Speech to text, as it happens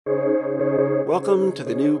Welcome to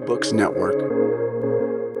the New Books Network.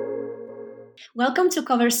 Welcome to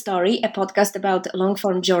Cover Story, a podcast about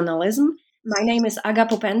long-form journalism. My name is Aga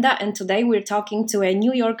Popenda, and today we're talking to a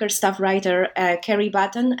New Yorker staff writer, Carrie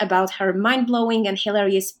Button, about her mind-blowing and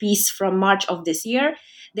hilarious piece from March of this year,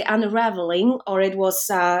 "The Unraveling," or as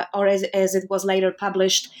it was later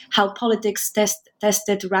published, "How Politics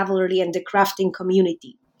Tested Ravelry and the Crafting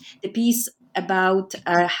Community." The piece about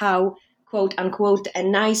how quote unquote a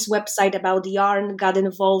nice website about yarn got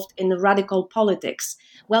involved in radical politics.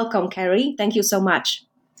 Welcome, Carrie. Thank you so much.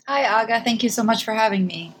 Hi, Aga. Thank you so much for having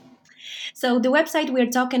me. So, the website we're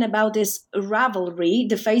talking about is Ravelry,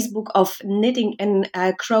 the Facebook of knitting and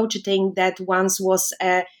crocheting that once was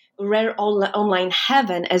a rare online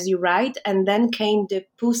heaven, as you write, and then came the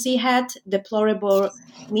Pussy Hat, Deplorable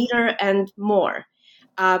Knitter, and more.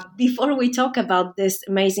 Before we talk about this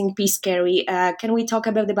amazing piece, Carrie, can we talk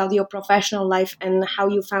about your professional life and how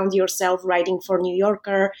you found yourself writing for New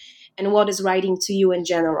Yorker and what is writing to you in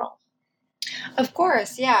general? Of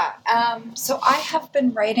course, yeah. So I have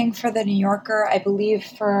been writing for The New Yorker, I believe,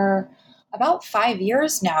 for about 5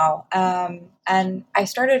 years now. And I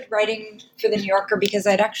started writing for The New Yorker because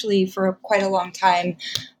I'd actually, for quite a long time,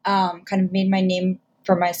 kind of made my name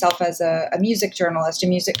for myself as a music journalist, a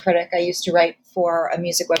music critic. I used to write for a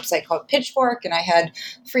music website called Pitchfork, and I had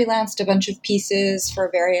freelanced a bunch of pieces for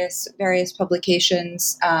various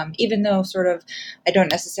publications. Even though sort of I don't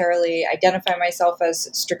necessarily identify myself as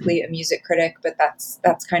strictly a music critic, but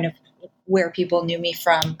that's kind of where people knew me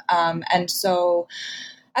from. And so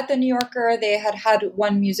at the New Yorker, they had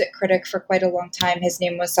one music critic for quite a long time. His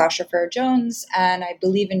name was Sasha Fair Jones, and I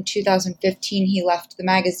believe in 2015 he left the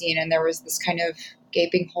magazine, and there was this kind of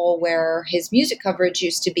gaping hole where his music coverage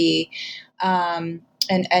used to be. And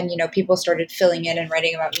people started filling in and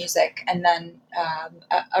writing about music, and then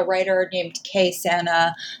a writer named Kay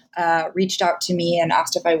Santa reached out to me and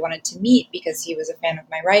asked if I wanted to meet because he was a fan of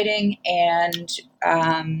my writing, and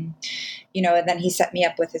then he set me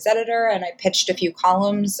up with his editor, and I pitched a few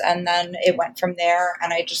columns, and then it went from there,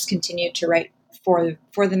 and I just continued to write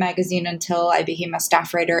for the magazine until I became a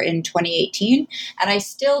staff writer in 2018, and I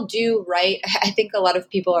still do write. I think a lot of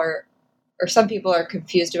people are, or some people are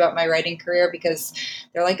confused about my writing career because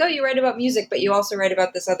they're like, oh, you write about music, but you also write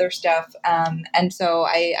about this other stuff. And so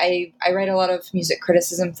I write a lot of music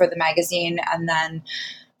criticism for the magazine. And then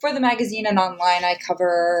for the magazine and online, I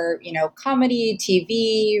cover, comedy,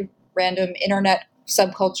 TV, random internet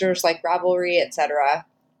subcultures like Ravelry, etc.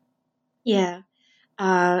 Yeah.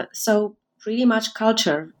 So pretty much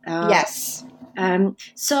culture. Yes.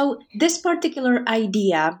 So this particular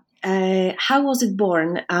idea, how was it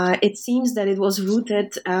born? It seems that it was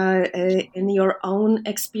rooted in your own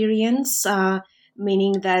experience,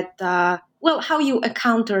 meaning that how you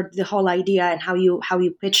encountered the whole idea and how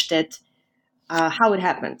you pitched it, how it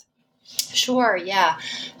happened. Sure, yeah.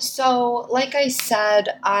 So, like I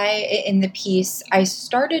said, I in the piece, I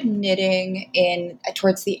started knitting in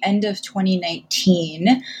towards the end of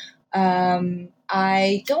 2019.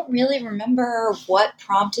 I don't really remember what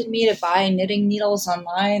prompted me to buy knitting needles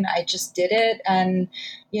online. I just did it, and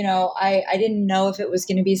I didn't know if it was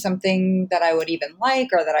going to be something that I would even like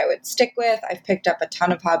or that I would stick with. I've picked up a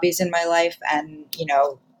ton of hobbies in my life, and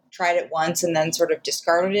tried it once and then sort of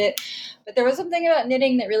discarded it. But there was something about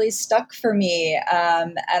knitting that really stuck for me.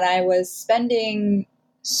 And I was spending,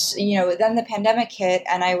 then the pandemic hit,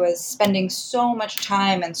 and I was spending so much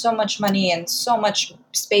time and so much money and so much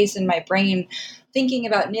space in my brain thinking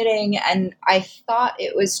about knitting. And I thought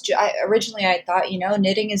it was, originally I thought,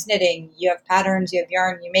 knitting is knitting. You have patterns, you have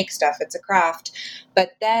yarn, you make stuff, it's a craft.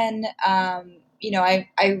 But then,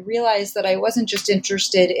 I realized that I wasn't just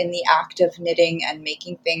interested in the act of knitting and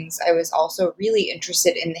making things. I was also really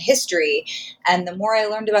interested in the history. And the more I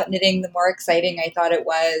learned about knitting, the more exciting I thought it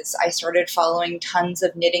was. I started following tons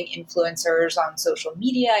of knitting influencers on social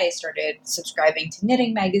media. I started subscribing to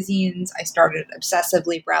knitting magazines. I started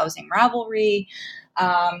obsessively browsing Ravelry.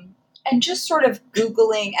 And just sort of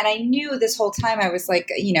Googling. And I knew this whole time I was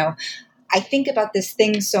like, I think about this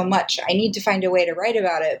thing so much. I need to find a way to write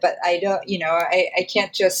about it, but I don't, I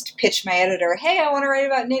can't just pitch my editor, hey, I want to write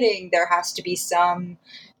about knitting. There has to be some,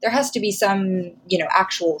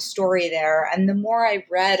 actual story there. And the more I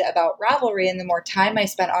read about Ravelry and the more time I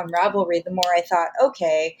spent on Ravelry, the more I thought,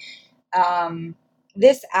 okay,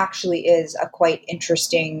 this actually is a quite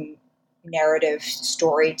interesting narrative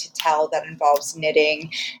story to tell that involves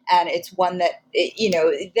knitting. And it's one that,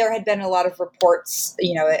 there had been a lot of reports,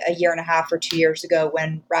 a year and a half or 2 years ago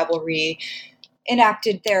when Ravelry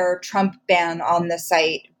enacted their Trump ban on the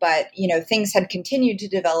site, but things had continued to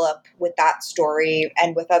develop with that story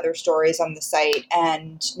and with other stories on the site,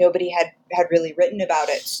 and nobody had really written about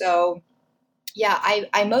it. So yeah,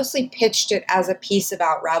 I mostly pitched it as a piece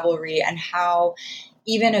about Ravelry and how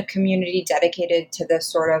even a community dedicated to this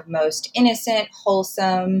sort of most innocent,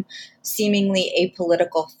 wholesome, seemingly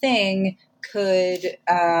apolitical thing could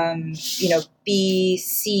be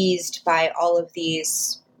seized by all of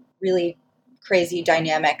these really crazy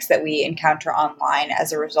dynamics that we encounter online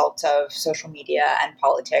as a result of social media and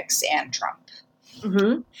politics and Trump.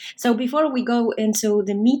 Mm-hmm. So before we go into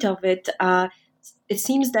the meat of it, it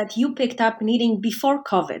seems that you picked up knitting before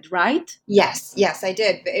COVID, right? Yes, I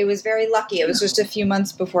did. It was very lucky. It was just a few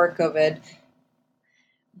months before COVID.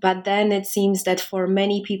 But then it seems that for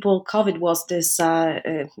many people, COVID was this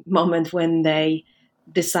moment when they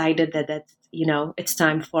decided that it's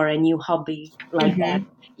time for a new hobby like that.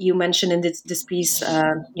 You mentioned in this piece,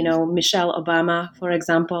 Michelle Obama, for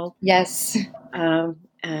example. Yes.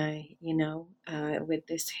 With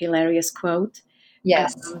this hilarious quote.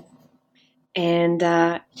 Yes.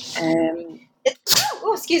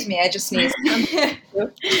 Oh, excuse me, I just sneezed.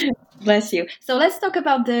 Bless you. So let's talk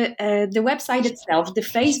about the website itself, the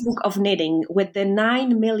Facebook of Knitting, with the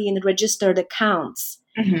 9 million registered accounts.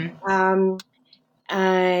 Mm-hmm.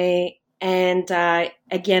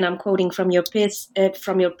 Again, I'm quoting from your piece.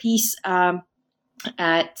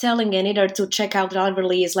 Telling a knitter to check out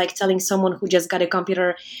Ravelry is like telling someone who just got a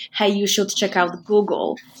computer, hey, you should check out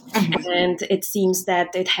Google. Mm-hmm. And it seems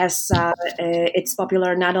that it has it's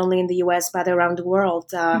popular not only in the US but around the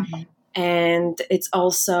world. Mm-hmm. And it's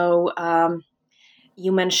also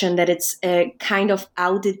you mentioned that it's kind of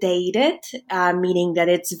outdated, meaning that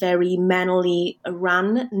it's very manually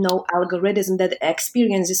run, no algorithm. That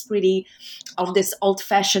experience is pretty of this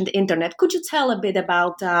old-fashioned internet. Could you tell a bit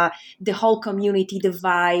about the whole community, the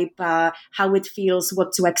vibe, how it feels,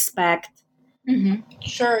 what to expect? Mm-hmm.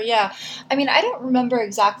 Sure, yeah. I mean, I don't remember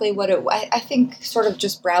exactly what it was. I think sort of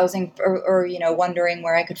just browsing or wondering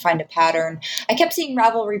where I could find a pattern. I kept seeing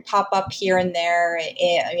Ravelry pop up here and there,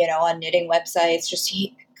 on knitting websites. Just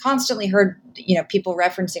constantly heard, people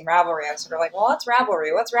referencing Ravelry. I was sort of like, well, what's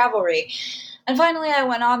Ravelry? What's Ravelry? And finally I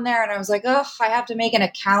went on there and I was like, oh, I have to make an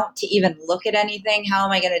account to even look at anything. How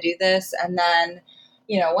am I going to do this? And then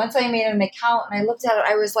once I made an account and I looked at it,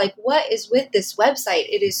 I was like, what is with this website?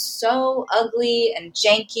 It is so ugly and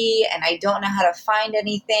janky and I don't know how to find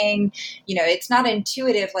anything. It's not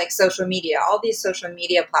intuitive like social media. All these social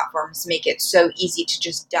media platforms make it so easy to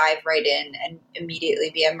just dive right in and immediately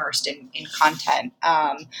be immersed in content.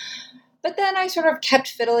 But then I sort of kept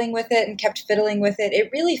fiddling with it. It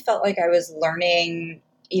really felt like I was learning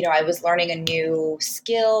a new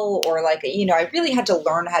skill, or I really had to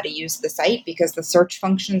learn how to use the site because the search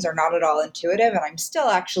functions are not at all intuitive, and I'm still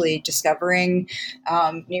actually discovering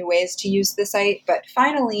new ways to use the site. But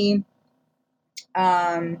finally,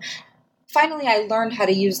 I learned how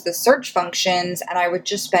to use the search functions, and I would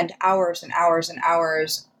just spend hours and hours and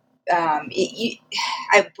hours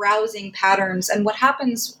browsing patterns. And what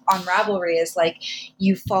happens on Ravelry is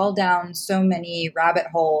you fall down so many rabbit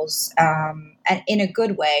holes, and in a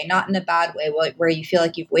good way, not in a bad way, where you feel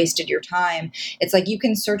like you've wasted your time. It's like you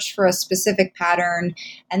can search for a specific pattern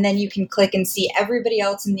and then you can click and see everybody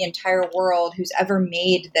else in the entire world who's ever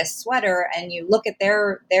made this sweater, and you look at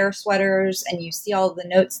their sweaters and you see all the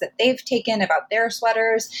notes that they've taken about their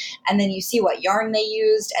sweaters, and then you see what yarn they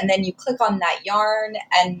used, and then you click on that yarn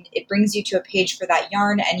and it brings you to a page for that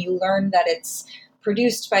yarn, and you learn that it's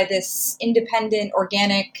produced by this independent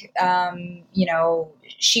organic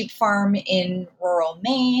sheep farm in rural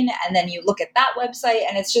Maine. And then you look at that website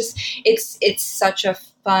and it's such a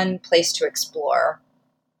fun place to explore.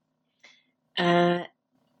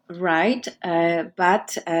 Right.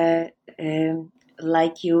 But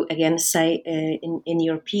like you again say in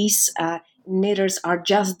your piece, knitters are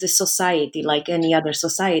just the society like any other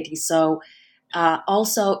society. So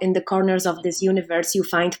also in the corners of this universe, you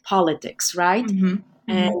find politics, right? Mm-hmm.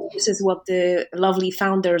 And this is what the lovely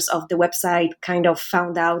founders of the website kind of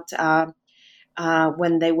found out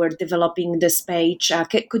when they were developing this page.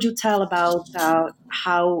 Could you tell about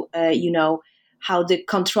how the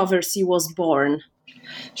controversy was born?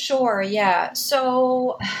 Sure, yeah.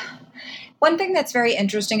 So one thing that's very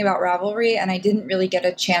interesting about Ravelry, and I didn't really get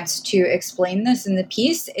a chance to explain this in the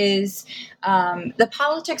piece, is the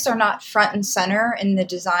politics are not front and center in the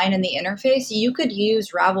design and the interface. You could use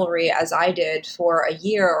Ravelry, as I did, for a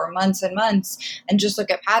year or months and months and just look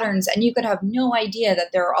at patterns, and you could have no idea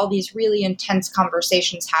that there are all these really intense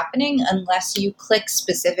conversations happening unless you click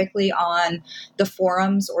specifically on the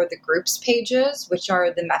forums or the groups pages, which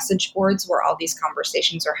are the message boards where all these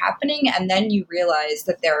conversations are happening. And then you realize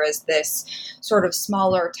that there is this sort of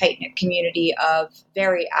smaller, tight-knit community of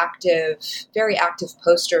very active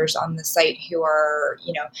posters on the site who are,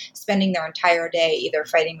 spending their entire day either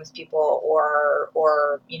fighting with people or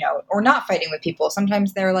not fighting with people.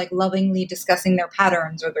 Sometimes they're like lovingly discussing their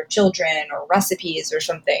patterns or their children or recipes or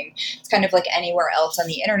something. It's kind of like anywhere else on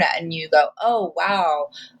the internet, and you go, oh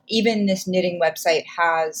wow, even this knitting website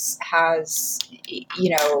has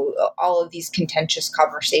all of these contentious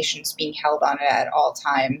conversations being held on it at all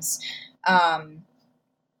times.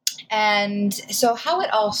 And so how it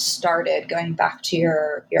all started, going back to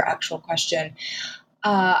your actual question,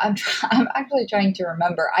 I'm actually trying to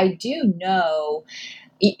remember. I do know,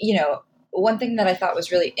 one thing that I thought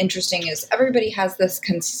was really interesting is everybody has this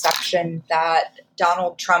conception that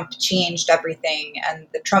Donald Trump changed everything and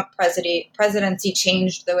the Trump presidency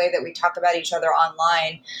changed the way that we talk about each other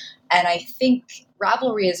online. And I think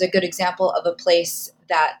Ravelry is a good example of a place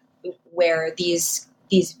where these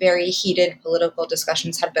very heated political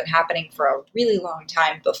discussions had been happening for a really long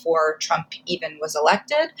time before Trump even was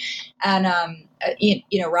elected. And,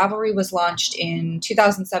 Ravelry was launched in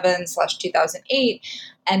 2007/2008.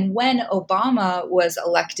 And when Obama was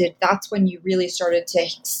elected, that's when you really started to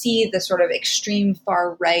see the sort of extreme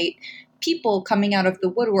far right people coming out of the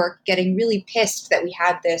woodwork getting really pissed that we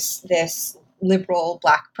had this liberal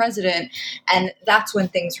Black president. And that's when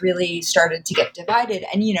things really started to get divided.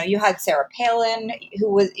 And, you had Sarah Palin,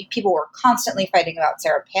 people were constantly fighting about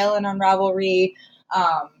Sarah Palin on Ravelry.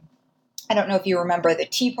 I don't know if you remember the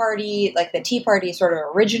Tea Party. Like the Tea Party sort of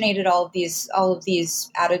originated all of these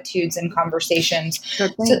attitudes and conversations.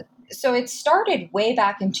 So it started way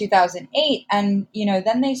back in 2008, and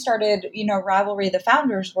then they started. Ravelry. The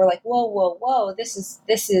founders were like, whoa, this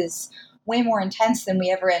is way more intense than we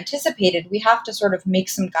ever anticipated. We have to sort of make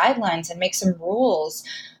some guidelines and make some rules.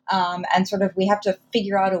 And sort of we have to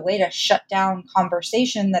figure out a way to shut down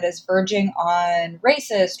conversation that is verging on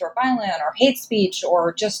racist or violent or hate speech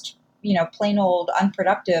or just plain old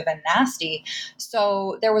unproductive and nasty.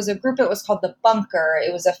 So there was a group, it was called The Bunker.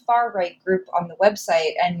 It was a far right group on the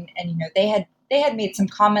website. And they had made some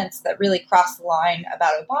comments that really crossed the line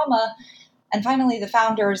about Obama. And finally, the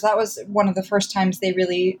founders, that was one of the first times they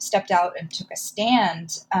really stepped out and took a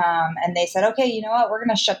stand. And they said, okay, you know what, we're going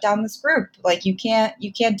to shut down this group. Like you can't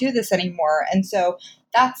do this anymore. And so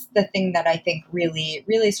that's the thing that I think really,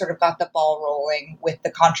 really sort of got the ball rolling with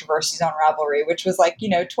the controversies on Ravelry, which was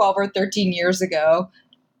 12 or 13 years ago.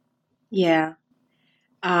 Yeah.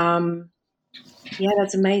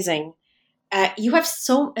 That's amazing. You have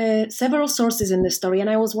several sources in the story, and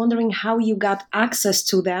I was wondering how you got access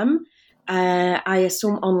to them. I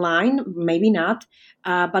assume online, maybe not,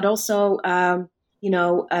 but also, who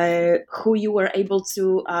you were able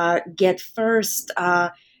to get first,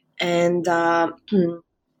 and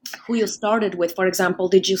who you started with. For example,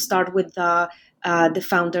 did you start with the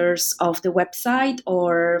founders of the website,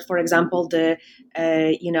 or, for example, the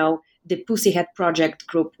Pussyhead Project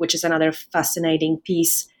group, which is another fascinating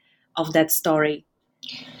piece of that story?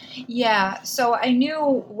 Yeah, so I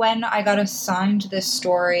knew when I got assigned this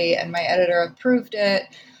story and my editor approved it,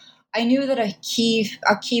 I knew that a key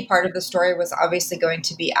part of the story was obviously going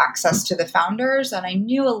to be access to the founders. And I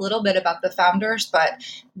knew a little bit about the founders, but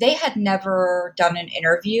they had never done an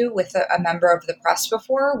interview with a member of the press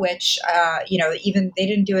before, which, even they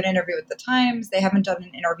didn't do an interview with the Times. They haven't done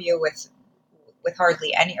an interview with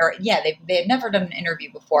hardly any, they had never done an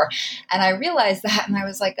interview before. And I realized that, and I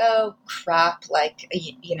was like, oh crap,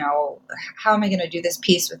 how am I going to do this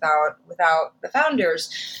piece without the founders?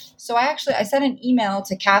 So I sent an email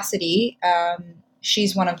to Cassidy.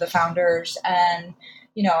 She's one of the founders. And,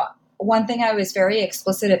 one thing I was very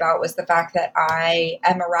explicit about was the fact that I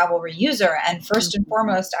am a Ravelry user. And first and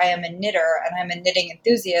foremost, I am a knitter and I'm a knitting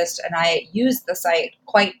enthusiast, and I use the site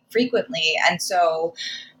quite frequently. And so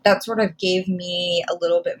that sort of gave me a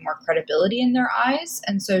little bit more credibility in their eyes.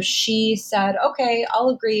 And so she said, okay, I'll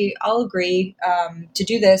agree to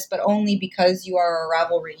do this, but only because you are a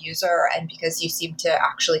Ravelry user and because you seem to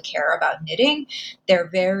actually care about knitting. They're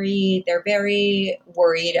very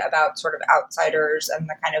worried about sort of outsiders and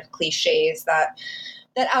the kind of cliches that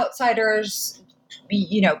outsiders,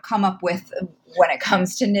 come up with when it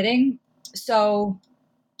comes to knitting. So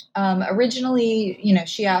Originally,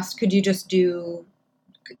 she asked, could you just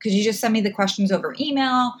send me the questions over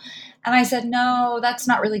email? And I said, no, that's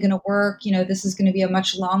not really going to work. This is going to be a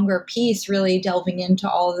much longer piece, really delving into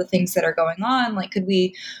all of the things that are going on. Like, could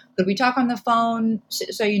we talk on the phone?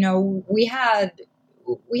 So we had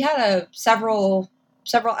several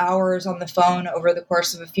hours on the phone over the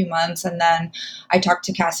course of a few months. And then I talked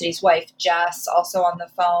to Cassidy's wife, Jess, also on the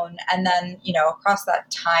phone. And then, across that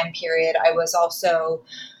time period, I was also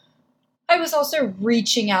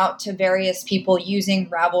reaching out to various people using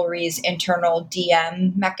Ravelry's internal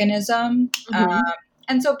DM mechanism. Mm-hmm.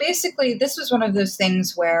 And so basically, this was one of those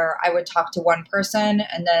things where I would talk to one person,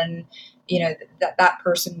 and then, that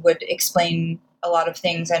person would explain a lot of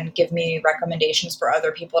things and give me recommendations for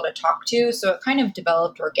other people to talk to. So it kind of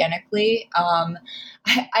developed organically.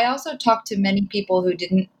 I also talked to many people who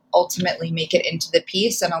didn't ultimately make it into the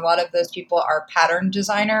piece, and a lot of those people are pattern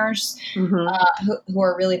designers who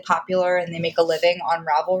are really popular, and they make a living on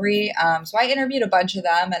Ravelry. So I interviewed a bunch of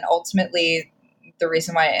them, and ultimately the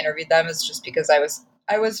reason why I interviewed them is just because I was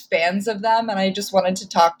fans of them and I just wanted to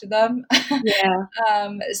talk to them. Yeah.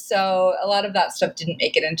 So a lot of that stuff didn't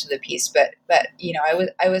make it into the piece, but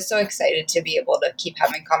I was so excited to be able to keep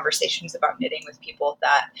having conversations about knitting with people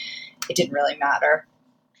that it didn't really matter.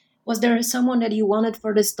 Was there someone that you wanted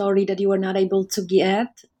for the story that you were not able to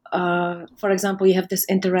get? For example, you have this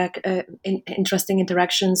interesting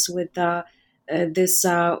interactions with this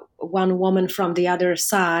one woman from the other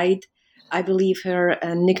side. I believe her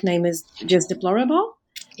nickname is just Deplorable.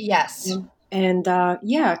 Yes. And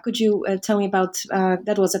could you tell me about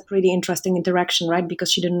that? Was a pretty interesting interaction, right?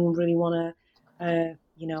 Because she didn't really want to,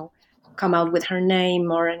 come out with her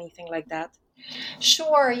name or anything like that.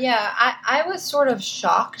 Sure. Yeah. I was sort of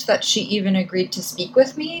shocked that she even agreed to speak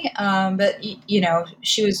with me. But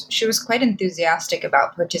she was quite enthusiastic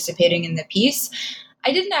about participating in the piece.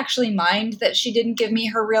 I didn't actually mind that she didn't give me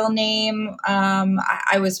her real name.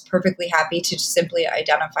 I was perfectly happy to just simply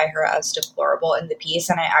identify her as Deplorable in the piece.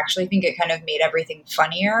 And I actually think it kind of made everything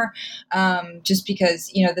funnier. Just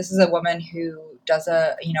because, this is a woman who does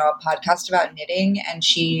a podcast about knitting, and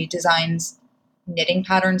she designs knitting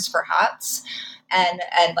patterns for hats, and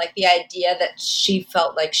like the idea that she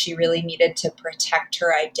felt like she really needed to protect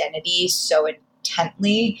her identity so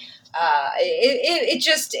intently, I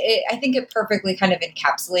think it perfectly kind of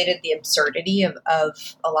encapsulated the absurdity of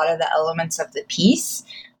a lot of the elements of the piece.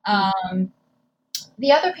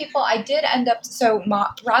 The other people I did end up,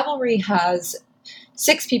 Ravelry has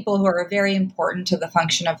 6 people who are very important to the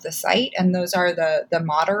function of the site, and those are the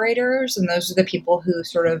moderators, and those are the people who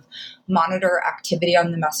sort of monitor activity on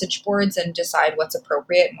the message boards and decide what's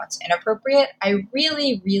appropriate and what's inappropriate. I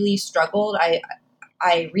really, really struggled.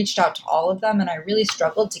 I reached out to all of them, and I really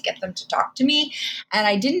struggled to get them to talk to me, and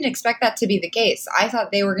I didn't expect that to be the case. I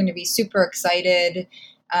thought they were going to be super excited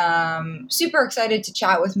to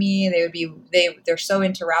chat with me. They're so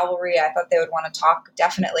into Ravelry. I thought they would want to talk,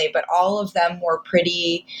 definitely, but all of them were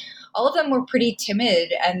pretty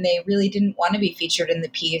timid, and they really didn't want to be featured in the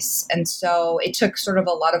piece. And so it took sort of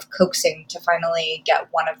a lot of coaxing to finally get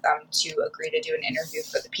one of them to agree to do an interview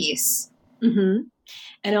for the piece. Mm-hmm.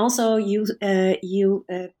 And also you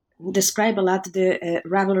describe a lot the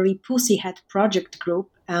Ravelry Pussyhat project group.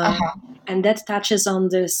 And that touches on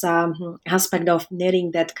this aspect of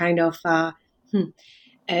knitting that kind of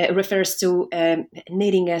refers to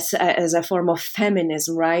knitting as a form of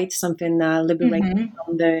feminism, right? Something liberating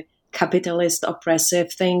from the capitalist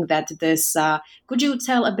oppressive thing that this. Could you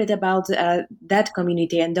tell a bit about that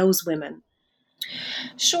community and those women?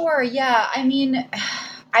 Sure, yeah. I mean,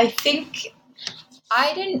 I think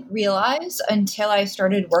I didn't realize until I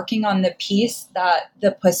started working on the piece that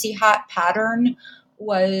the Pussy Hat pattern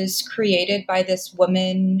was created by this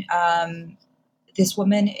woman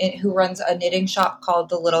who runs a knitting shop called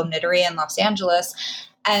The Little Knittery in Los Angeles.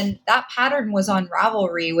 And that pattern was on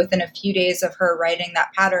Ravelry within a few days of her writing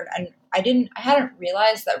that pattern. And I hadn't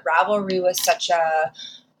realized that Ravelry was such an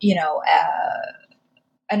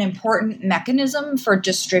important mechanism for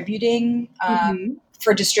distributing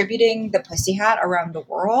the Pussy Hat around the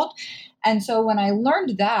world. And so when I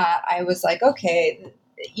learned that, I was like, okay,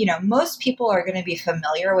 most people are going to be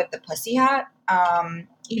familiar with the Pussy Hat.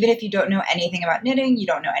 Even if you don't know anything about knitting, you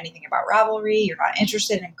don't know anything about Ravelry, you're not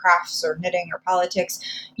interested in crafts or knitting or politics,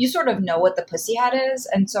 you sort of know what the Pussy Hat is.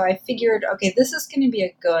 And so I figured, okay, this is going to be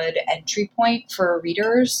a good entry point for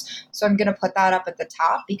readers. So I'm going to put that up at the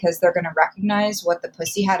top because they're going to recognize what the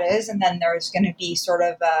Pussy Hat is. And then there's going to be sort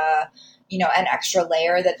of an extra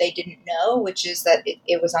layer that they didn't know, which is that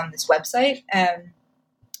it was on this website.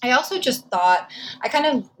 I also just thought I kind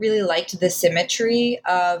of really liked the symmetry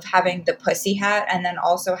of having the pussy hat and then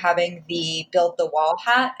also having the build the wall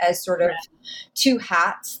hat as sort of two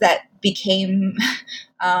hats that became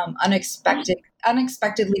unexpectedly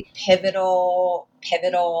pivotal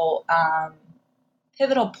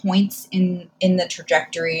points in the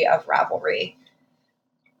trajectory of Ravelry.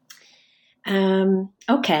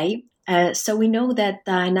 Okay. So we know that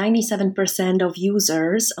 97% of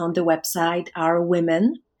users on the website are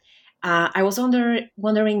women. I was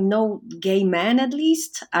wondering, no gay men at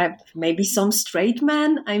least, maybe some straight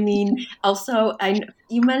men. I mean, also,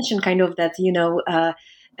 you mentioned kind of that,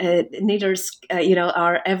 knitters,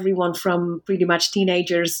 are everyone from pretty much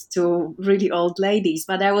teenagers to really old ladies.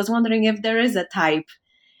 But I was wondering if there is a type.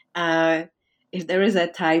 Uh, if there is a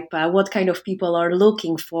type, what kind of people are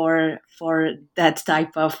looking for that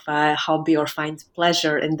type of hobby or find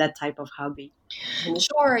pleasure in that type of hobby?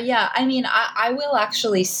 Sure. Yeah. I mean, I will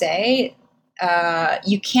actually say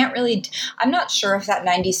you can't really, I'm not sure if that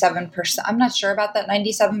 97%, I'm not sure about that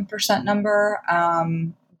 97% number.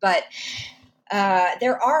 But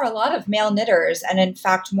there are a lot of male knitters. And in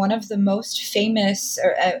fact, one of the most famous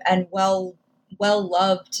and well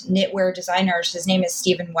loved knitwear designers, his name is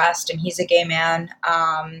Stephen West, and he's a gay man.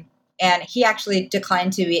 And he actually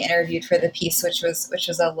declined to be interviewed for the piece, which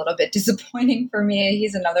was a little bit disappointing for me.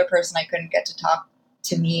 He's another person I couldn't get to talk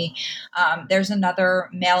to me. There's another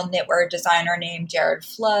male knitwear designer named Jared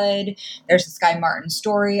Flood. There's this guy Martin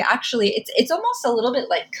Story. Actually, it's almost a little bit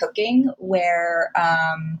like cooking, where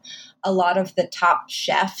a lot of the top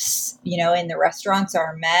chefs, in the restaurants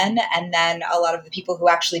are men, and then a lot of the people who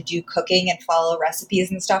actually do cooking and follow recipes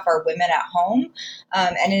and stuff are women at home.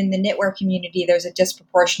 And in the knitwear community, there's a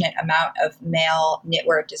disproportionate amount of male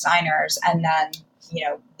knitwear designers, and then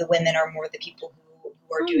the women are more the people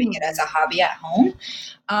who are doing it as a hobby at home.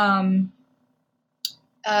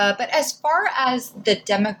 But as far as the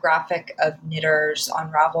demographic of knitters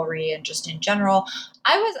on Ravelry and just in general,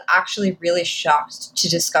 I was actually really shocked to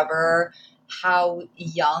discover how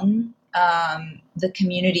young the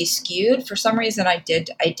community skewed. For some reason, I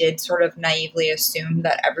did sort of naively assume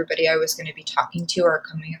that everybody I was going to be talking to or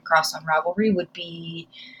coming across on Ravelry would be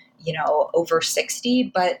over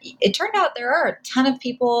 60, but it turned out there are a ton of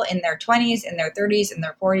people in their 20s, in their 30s, in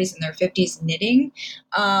their 40s, in their 50s knitting.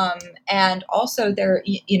 And also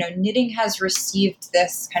knitting has received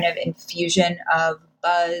this kind of infusion of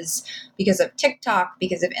buzz because of TikTok,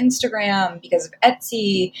 because of Instagram, because of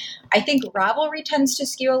Etsy. I think Ravelry tends to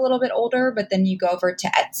skew a little bit older, but then you go over to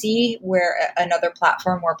Etsy, where another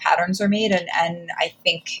platform where patterns are made. And I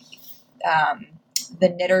think, the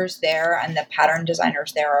knitters there and the pattern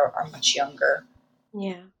designers there are much younger.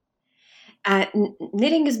 Yeah.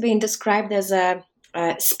 Knitting is being described as a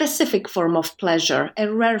specific form of pleasure, a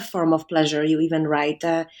rare form of pleasure, you even write.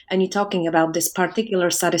 And you're talking about this particular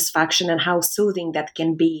satisfaction and how soothing that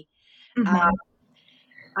can be. Mm-hmm.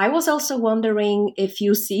 I was also wondering if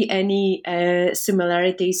you see any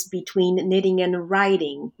similarities between knitting and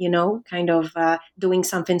writing, kind of doing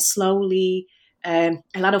something slowly, a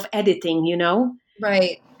lot of editing,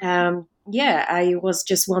 Right. Yeah, I was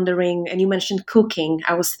just wondering, and you mentioned cooking.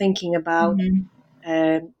 I was thinking about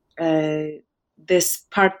this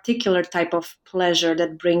particular type of pleasure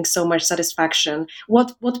that brings so much satisfaction.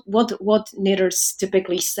 What knitters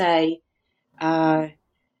typically say that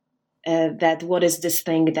what is this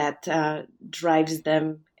thing that drives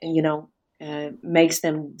them, makes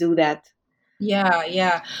them do that? Yeah,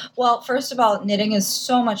 yeah. Well, first of all, knitting is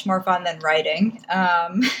so much more fun than writing.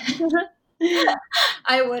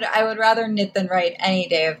 I would rather knit than write any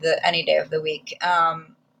day of the week.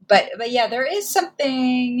 But yeah, there is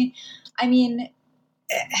something. I mean,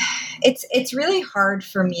 it's really hard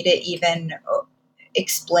for me to even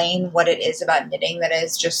explain what it is about knitting that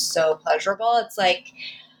is just so pleasurable. It's like,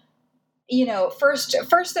 first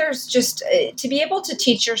there's just to be able to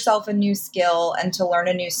teach yourself a new skill and to learn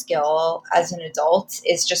a new skill as an adult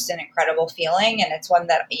is just an incredible feeling. And it's one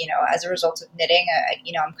that, as a result of knitting,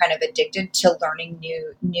 I'm kind of addicted to learning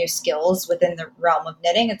new skills within the realm of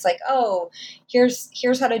knitting. It's like, oh, here's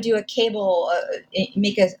how to do a cable,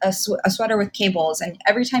 make a sweater with cables. And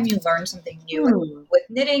every time you learn something new with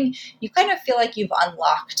knitting, you kind of feel like you've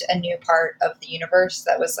unlocked a new part of the universe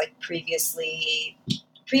that was like previously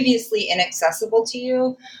inaccessible to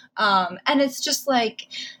you. And it's just like,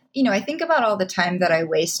 I think about all the time that I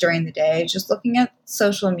waste during the day just looking at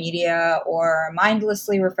social media or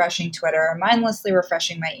mindlessly refreshing Twitter, mindlessly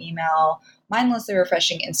refreshing my email, mindlessly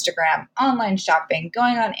refreshing Instagram, online shopping,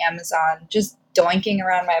 going on Amazon, just doinking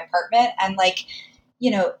around my apartment. And like,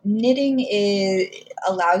 knitting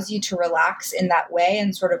allows you to relax in that way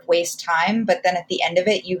and sort of waste time. But then at the end of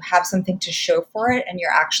it, you have something to show for it and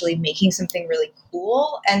you're actually making something really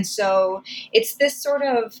cool. And so it's this sort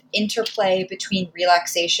of interplay between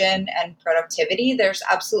relaxation and productivity. There's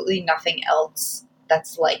absolutely nothing else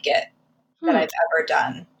that's like it that I've ever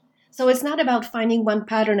done. So it's not about finding one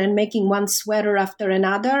pattern and making one sweater after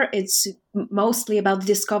another. It's mostly about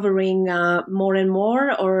discovering more and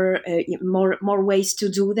more, or more ways to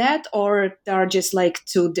do that, or there are just like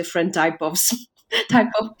two different type of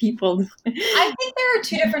people. I think there are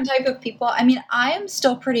two different type of people. I mean, I am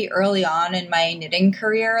still pretty early on in my knitting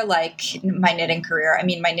career. My knitting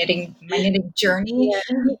journey.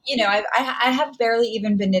 Yeah. I have barely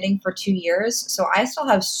even been knitting for 2 years, so I still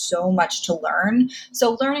have so much to learn.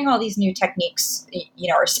 So learning all these new techniques,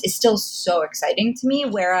 is still so exciting to me.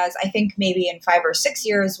 Whereas I think maybe in 5 or 6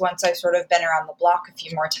 years, once I've sort of been around the block a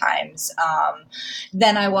few more times,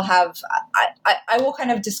 then I will I will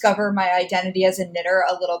kind of discover my identity as a knitter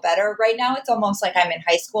a little better. Right now, it's almost like I'm in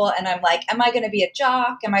high school and I'm like, am I going to be a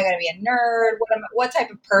jock? Am I going to be a nerd? What type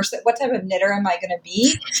of person, what type of knitter am I going to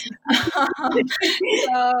be?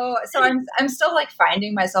 So I'm still like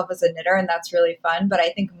finding myself as a knitter, and that's really fun. But I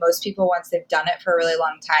think most people, once they've done it for a really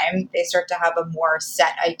long time, they start to have a more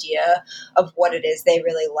set idea of what it is they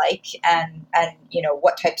really like and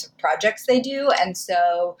what types of projects they do. And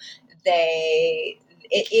so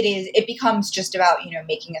it becomes just about,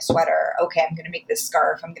 making a sweater. Okay, I'm going to make this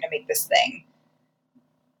scarf. I'm going to make this thing.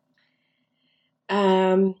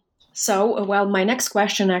 My next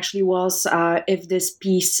question actually was if this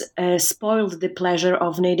piece spoiled the pleasure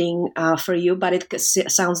of knitting for you, but it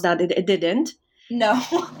sounds that it didn't. No,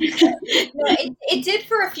 it did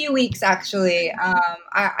for a few weeks, actually.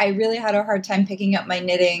 I really had a hard time picking up my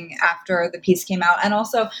knitting after the piece came out. And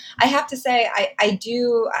also, I have to say,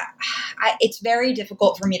 it's very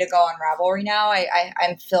difficult for me to go on Ravelry now.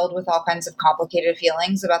 I'm filled with all kinds of complicated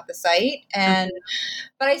feelings about the site.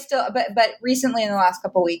 But recently in the last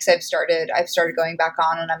couple of weeks, I've started going back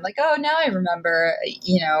on, and I'm like, oh, now I remember,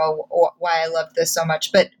 why I loved this so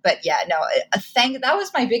much. But yeah, no, that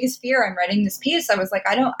was my biggest fear on writing this piece. I was like,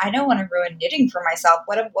 I don't want to ruin knitting for myself.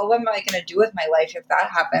 What am I going to do with my life if that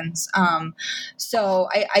happens? So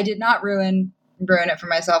I did not ruin it for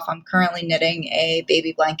myself. I'm currently knitting a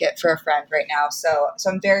baby blanket for a friend right now. So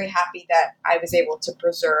I'm very happy that I was able to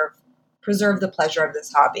preserve the pleasure of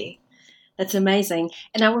this hobby. That's amazing.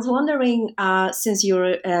 And I was wondering, since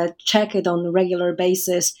you check it on a regular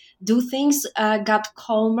basis, do things got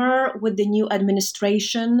calmer with the new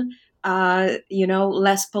administration?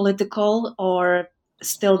 Less political, or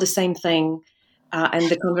still the same thing, and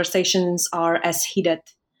the conversations are as heated?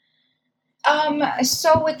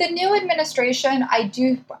 So with the new administration, I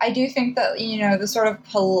do think that, the sort of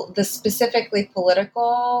the specifically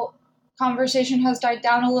political conversation has died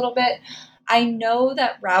down a little bit. I know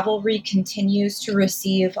that Ravelry continues to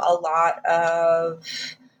receive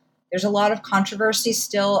there's a lot of controversy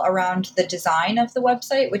still around the design of the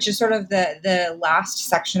website, which is sort of the last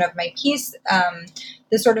section of my piece.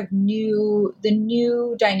 The sort of new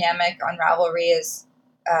dynamic on Ravelry is,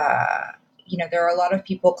 there are a lot of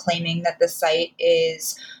people claiming that the site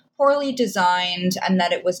is poorly designed and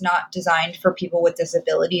that it was not designed for people with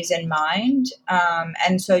disabilities in mind.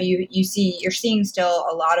 And so you're seeing still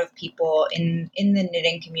a lot of people in the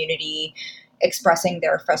knitting community expressing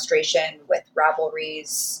their frustration with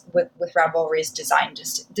Ravelry's design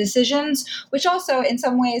decisions, which also in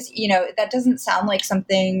some ways, that doesn't sound like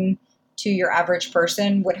something to your average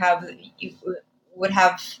person would have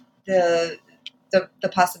the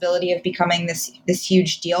possibility of becoming this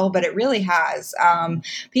huge deal, but it really has.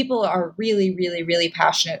 People are really, really, really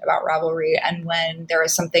passionate about Ravelry, and when there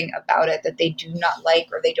is something about it that they do not like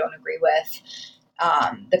or they don't agree with,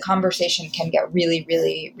 the conversation can get really,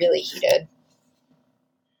 really, really heated.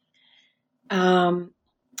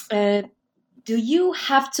 Do you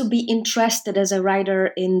have to be interested as a writer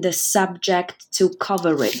in the subject to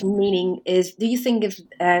cover it? Meaning, do you think if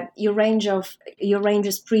your range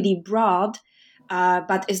is pretty broad,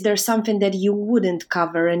 but is there something that you wouldn't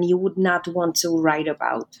cover and you would not want to write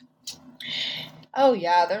about? Oh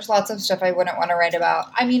yeah, there's lots of stuff I wouldn't want to write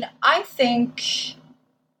about. I mean, I think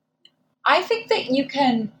that you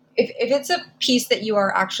can. If it's a piece that you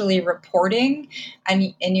are actually reporting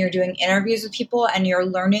and you're doing interviews with people and you're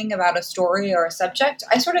learning about a story or a subject,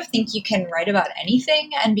 I sort of think you can write about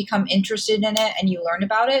anything and become interested in it and you learn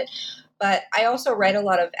about it. But I also write a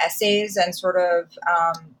lot of essays and sort of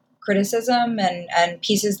criticism and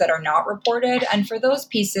pieces that are not reported. And for those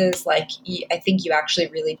pieces, I think you actually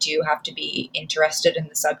really do have to be interested in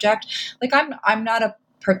the subject. Like I'm not a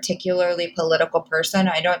particularly political person.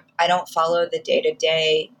 I don't follow the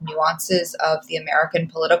day-to-day nuances of the American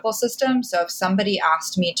political system. So if somebody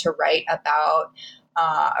asked me to write a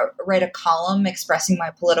column expressing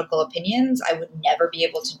my political opinions, I would never be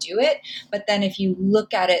able to do it. But then if you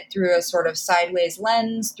look at it through a sort of sideways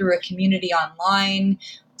lens, through a community online,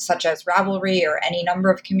 such as Ravelry or any number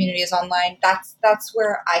of communities online, that's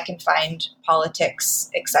where I can find politics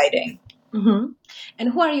exciting. Mm-hmm. And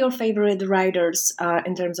who are your favorite writers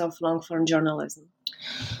in terms of long-form journalism?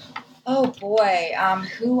 Oh boy,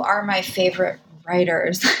 who are my favorite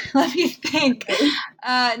writers? Let me think.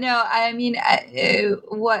 No, I mean,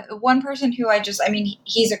 what one person who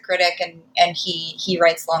he's a critic and he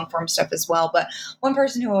writes long form stuff as well. But one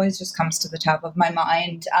person who always just comes to the top of my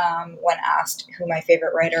mind when asked who my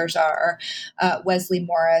favorite writers are, Wesley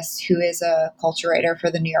Morris, who is a culture writer for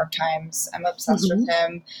the New York Times. I'm obsessed with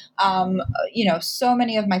him. So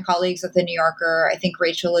many of my colleagues at the New Yorker. I think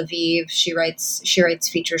Rachel Aviv, she writes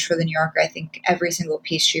features for the New Yorker. I think every single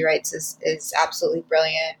piece she writes is absolutely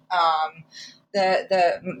brilliant.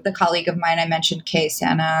 The colleague of mine I mentioned, Kay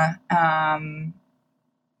Santa.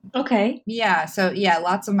 Okay. Yeah. So yeah,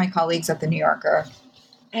 lots of my colleagues at the New Yorker.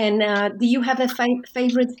 And do you have a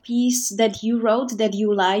favorite piece that you wrote that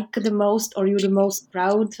you like the most, or you're the most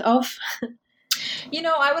proud of?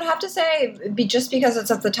 I would have to say, just because it's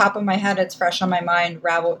at the top of my head, it's fresh on my mind.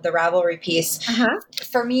 The Ravelry piece.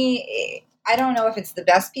 For me, I don't know if it's the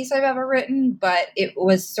best piece I've ever written, but it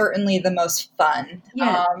was certainly the most fun.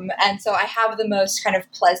 Yeah. And so I have the most kind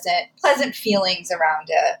of pleasant feelings around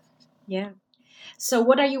it. Yeah. So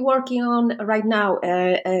what are you working on right now?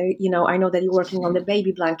 I know that you're working on the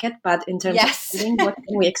baby blanket, but in terms of reading, what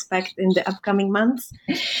can we expect in the upcoming months?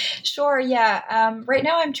 Sure. Yeah. Right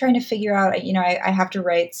now I'm trying to figure out, I have to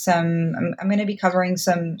write I'm going to be covering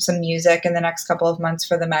some music in the next couple of months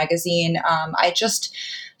for the magazine. I just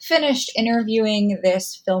finished interviewing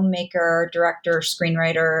this filmmaker, director,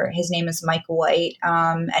 screenwriter. His name is Mike White.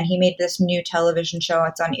 And he made this new television show.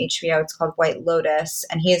 It's on HBO. It's called White Lotus.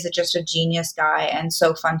 And he is just a genius guy and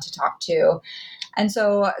so fun to talk to. And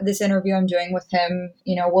so this interview I'm doing with him,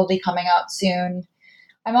 will be coming out soon.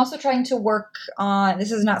 I'm also trying to work on,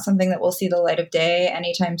 this is not something that will see the light of day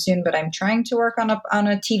anytime soon, but I'm trying to work on a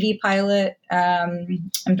TV pilot.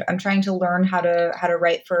 I'm trying to learn how to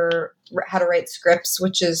write scripts,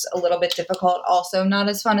 which is a little bit difficult. Also not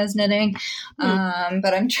as fun as knitting.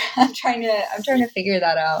 But I'm trying to figure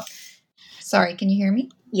that out. Sorry, can you hear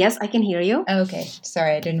me? Yes, I can hear you. Okay.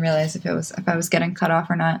 Sorry, I didn't realize if I was getting cut off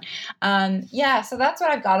or not. So that's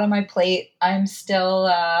what I've got on my plate. I'm still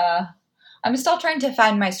trying to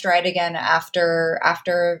find my stride again after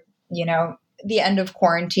the end of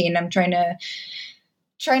quarantine. I'm trying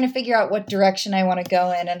to figure out what direction I want to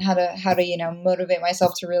go in and how to motivate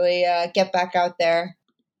myself to really get back out there.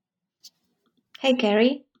 Hey,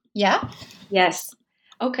 Carrie. Yeah. Yes.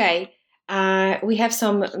 Okay. We have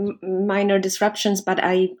some minor disruptions, but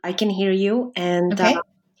I can hear you. And okay.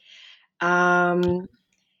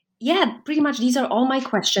 Pretty much these are all my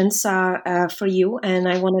questions for you. And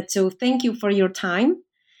I wanted to thank you for your time.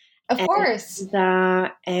 Of course.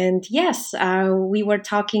 And yes, we were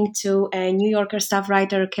talking to a New Yorker staff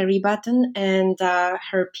writer, Carrie Button, and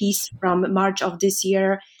her piece from March of this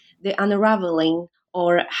year, The Unraveling,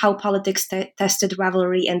 or How Politics Tested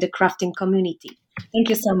Ravelry and the Crafting Community. Thank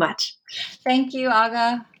you so much. Thank you,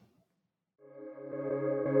 Aga.